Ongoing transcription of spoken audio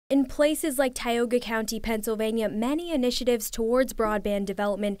In places like Tioga County, Pennsylvania, many initiatives towards broadband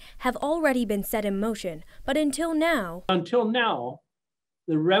development have already been set in motion, but until now,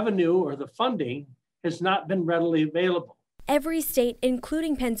 the revenue or the funding has not been readily available. Every state,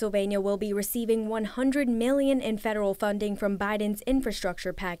 including Pennsylvania, will be receiving $100 million in federal funding from Biden's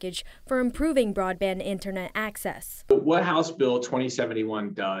infrastructure package for improving broadband internet access. What House Bill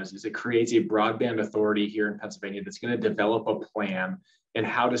 2071 does is it creates a broadband authority here in Pennsylvania that's going to develop a plan and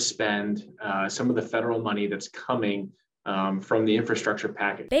how to spend some of the federal money that's coming from the infrastructure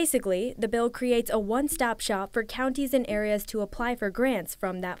package. Basically, the bill creates a one-stop shop for counties and areas to apply for grants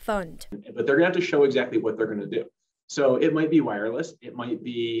from that fund. But they're going to have to show exactly what they're going to do. So it might be wireless, it might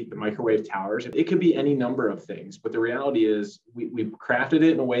be the microwave towers, it could be any number of things. But the reality is we've crafted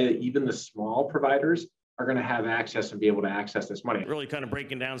it in a way that even the small providers are going to have access and be able to access this money. Really kind of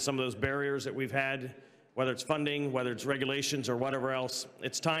breaking down some of those barriers that we've had, whether it's funding, whether it's regulations or whatever else.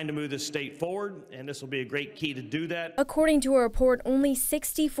 It's time to move this state forward, and this will be a great key to do that. According to a report, only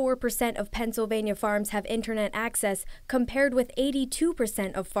 64% of Pennsylvania farms have internet access, compared with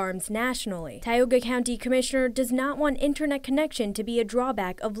 82% of farms nationally. Tioga County Commissioner does not want internet connection to be a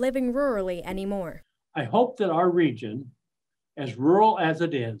drawback of living rurally anymore. I hope that our region, as rural as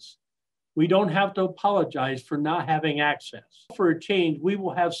it is, we don't have to apologize for not having access. For a change, we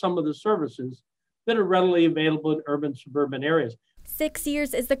will have some of the services that are readily available in urban, suburban areas. 6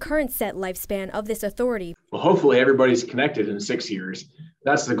 years is the current set lifespan of this authority. Well, hopefully everybody's connected in 6 years.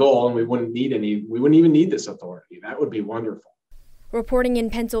 That's the goal, and we wouldn't even need this authority. That would be wonderful. Reporting in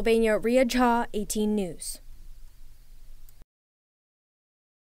Pennsylvania, Ria Jha, 18 News.